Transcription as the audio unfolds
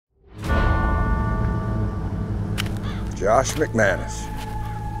Josh MCMANUS.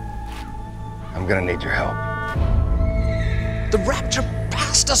 I'm gonna need your help. The rapture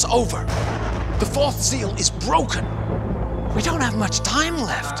passed us over. The fourth seal is broken. We don't have much time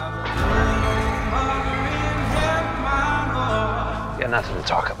left. You got nothing to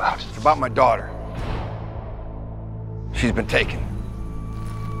talk about. It's about my daughter. She's been taken.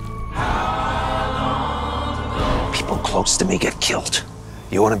 People close to me get killed.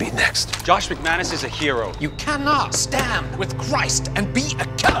 You want to be next? Josh MCMANUS is a hero. You cannot stand with Christ and be a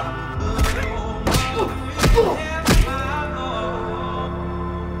killer.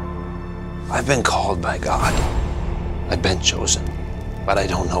 I've been called by God. I've been chosen, but I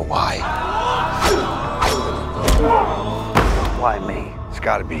don't know why. Why me? It's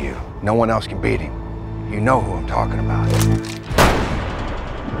gotta be you. No one else can beat him. You know who I'm talking about.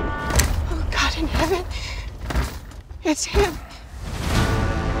 Oh, God in heaven. It's him.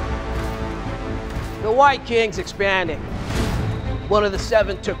 The White King's expanding. One of the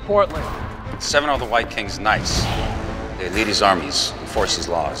 7 took Portland. 7 of the White King's knights. They lead his armies, enforce his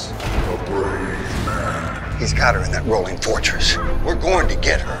laws. He's got her in that rolling fortress. We're going to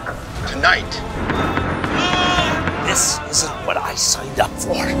get her. Tonight. This isn't what I signed up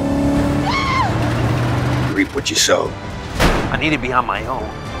for. You reap what you sow. I need to be on my own.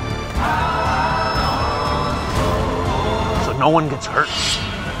 So no one gets hurt.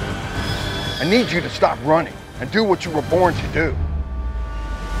 I need you to stop running and do what you were born to do.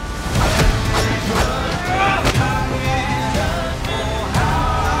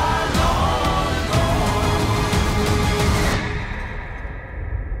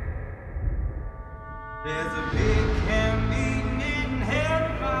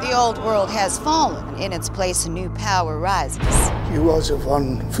 The old world has fallen. In its place, a new power rises. He was the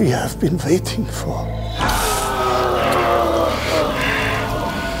one we have been waiting for.